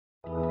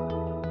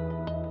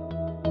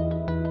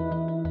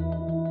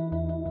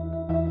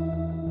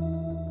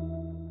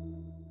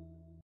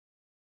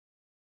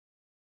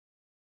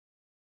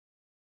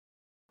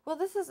Well,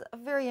 this is a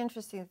very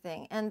interesting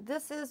thing, and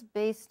this is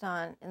based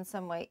on, in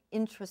some way,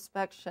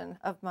 introspection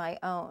of my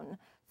own,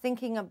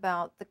 thinking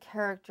about the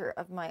character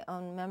of my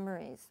own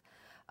memories.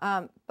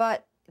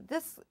 But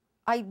this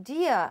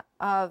idea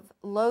of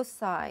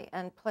loci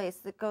and place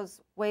that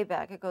goes way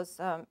back. It goes.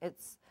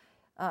 It's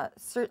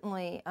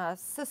certainly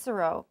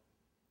Cicero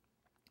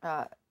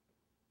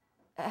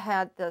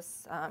had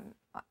this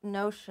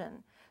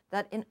notion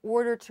that in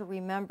order to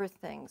remember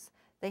things,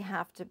 they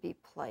have to be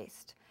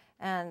placed.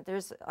 And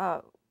there's,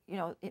 you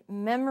know,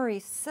 memory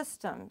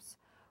systems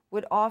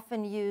would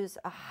often use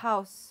a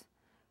house.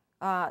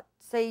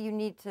 Say you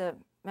need to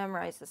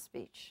memorize a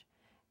speech,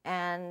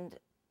 and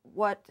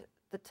what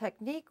the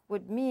technique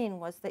would mean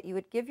was that you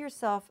would give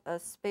yourself a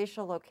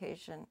spatial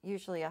location,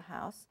 usually a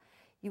house.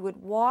 You would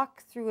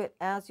walk through it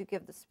as you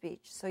give the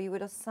speech. So you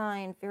would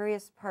assign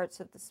various parts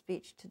of the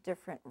speech to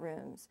different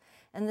rooms.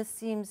 And this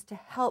seems to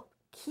help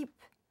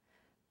keep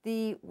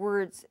the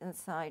words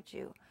inside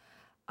you.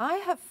 I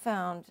have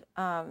found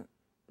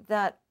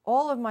that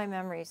all of my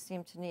memories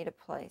seem to need a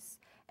place,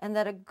 and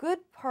that a good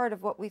part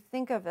of what we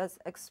think of as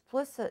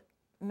explicit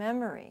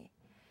memory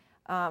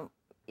has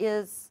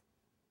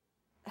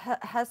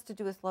to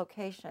do with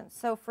location.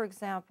 So, for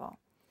example,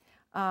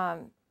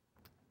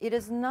 it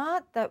is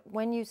not that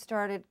when you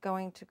started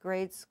going to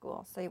grade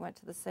school, say you went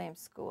to the same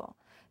school,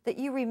 that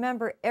you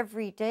remember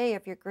every day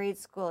of your grade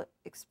school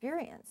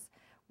experience.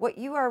 What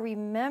you are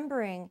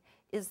remembering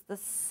is the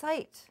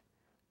site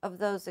of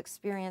those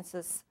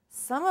experiences,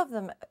 some of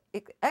them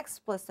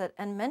explicit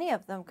and many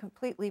of them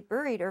completely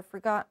buried or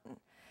forgotten.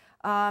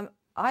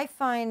 I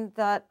find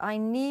that I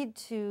need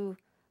to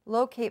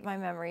locate my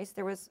memories.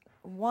 There was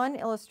one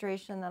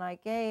illustration that I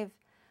gave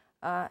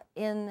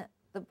in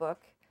the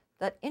book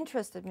that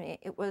interested me.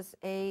 It was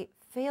a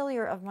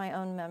failure of my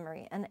own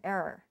memory, an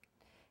error.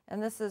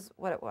 And this is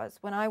what it was.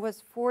 When I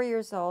was 4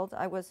 years old,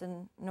 I was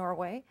in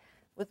Norway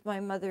with my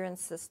mother and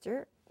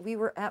sister. We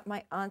were at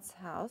my aunt's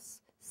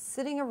house,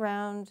 sitting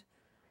around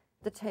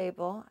the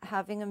table,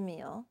 having a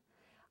meal.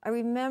 I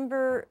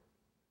remember,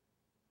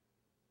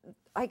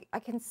 I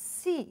can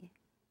see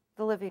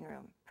the living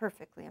room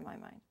perfectly in my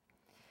mind.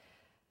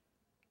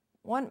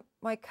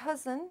 My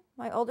cousin,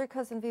 my older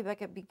cousin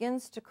Vibeke,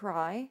 begins to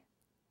cry.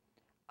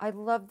 I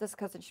love this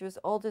cousin. She was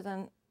older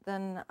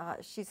than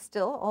she's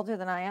still older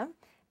than I am.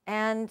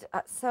 And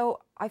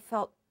so I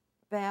felt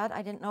bad.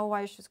 I didn't know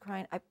why she was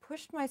crying. I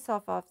pushed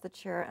myself off the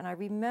chair, and I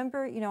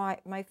remember, you know,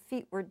 my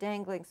feet were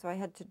dangling, so I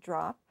had to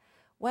drop.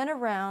 Went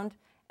around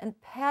and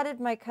patted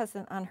my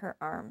cousin on her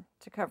arm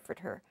to comfort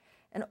her.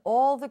 And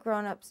all the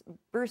grown-ups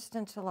burst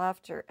into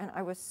laughter, and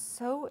I was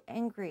so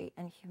angry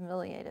and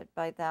humiliated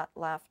by that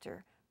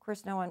laughter. Of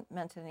course, no one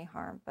meant any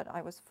harm, but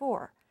I was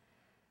 4.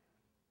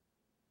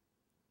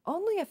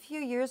 Only a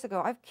few years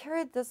ago, I've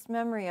carried this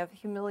memory of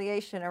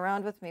humiliation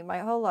around with me my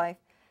whole life.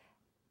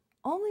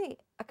 Only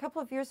a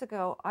couple of years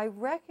ago, I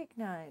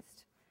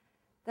recognized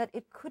that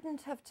it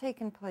couldn't have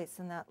taken place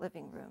in that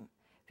living room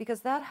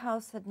because that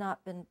house had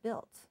not been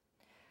built.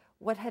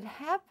 What had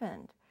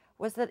happened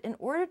was that in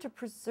order to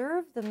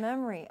preserve the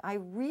memory, I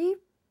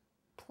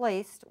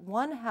replaced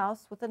one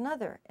house with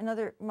another.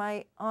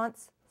 My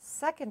aunt's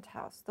second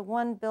house, the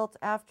one built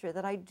after,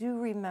 that I do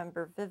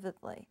remember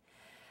vividly.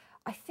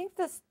 I think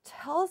this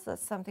tells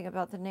us something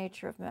about the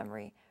nature of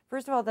memory.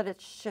 First of all, that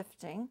it's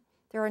shifting.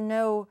 There are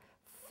no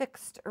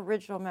fixed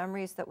original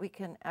memories that we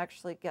can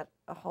actually get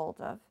a hold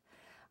of.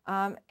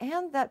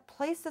 And that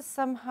place is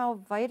somehow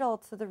vital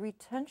to the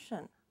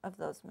retention of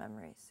those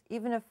memories,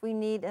 even if we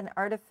need an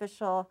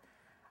artificial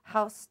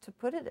house to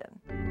put it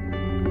in.